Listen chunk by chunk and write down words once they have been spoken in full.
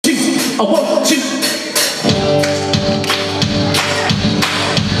A 1, 2.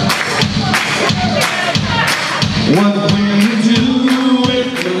 What will you do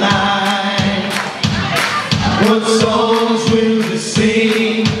with your life? What songs will you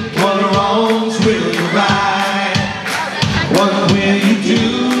sing? What wrongs will you right? What will you do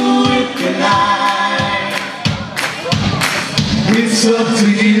with your life? It's up to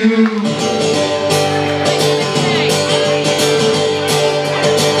you.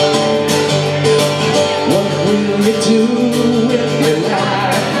 What will you do with your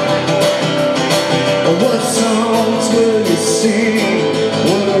life? What songs will you sing?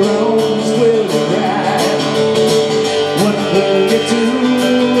 What wrongs will you right? What will you do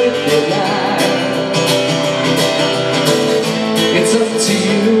with your life? It's up to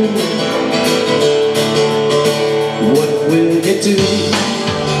you. What will you do?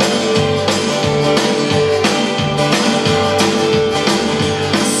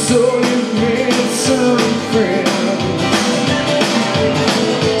 So you made some friends,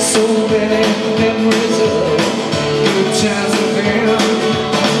 so many memories of good times with them,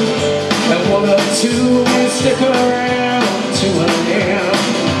 and 1 or 2 may stick around to an end,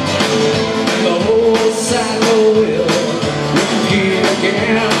 and the whole cycle will repeat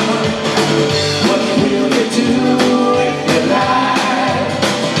again. What will you do with your life?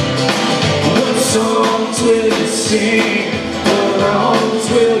 What songs will you sing? What wrongs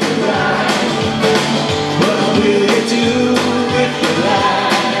will you right? What will you do with your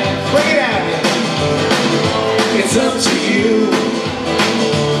life? Bring it out here. It's up to you.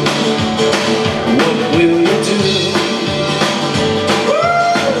 What will you do?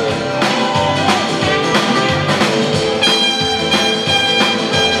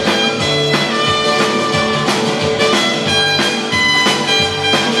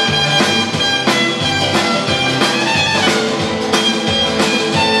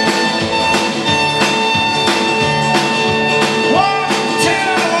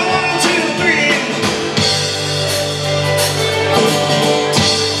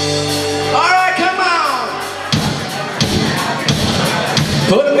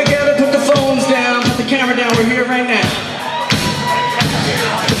 Put them together, put the phones down, put the camera down. We're here right now.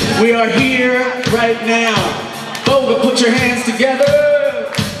 We are here right now. Boga, put your hands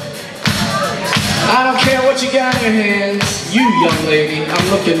together. I don't care what you got in your hands. You, young lady, I'm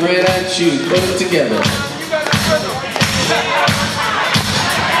looking right at you. Put them together.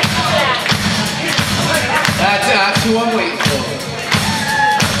 That's who I'm waiting for.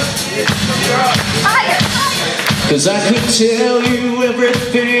 'Cause I could tell you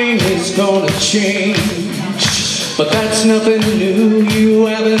everything is gonna change, but that's nothing new, you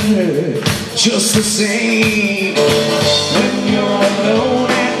haven't heard, just the same. When you're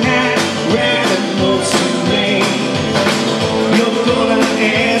alone at night, rather close to me, you're gonna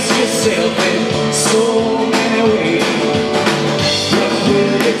ask yourself in so many ways, what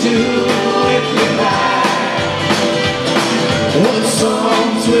will you do with your life? What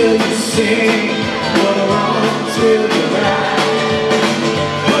songs will you sing? What wrongs will you right?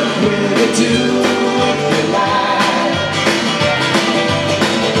 What will you do with your life?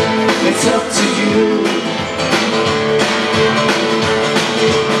 It's up to you.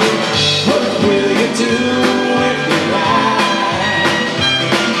 What will you do with your life?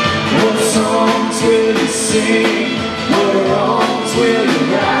 What songs will you sing?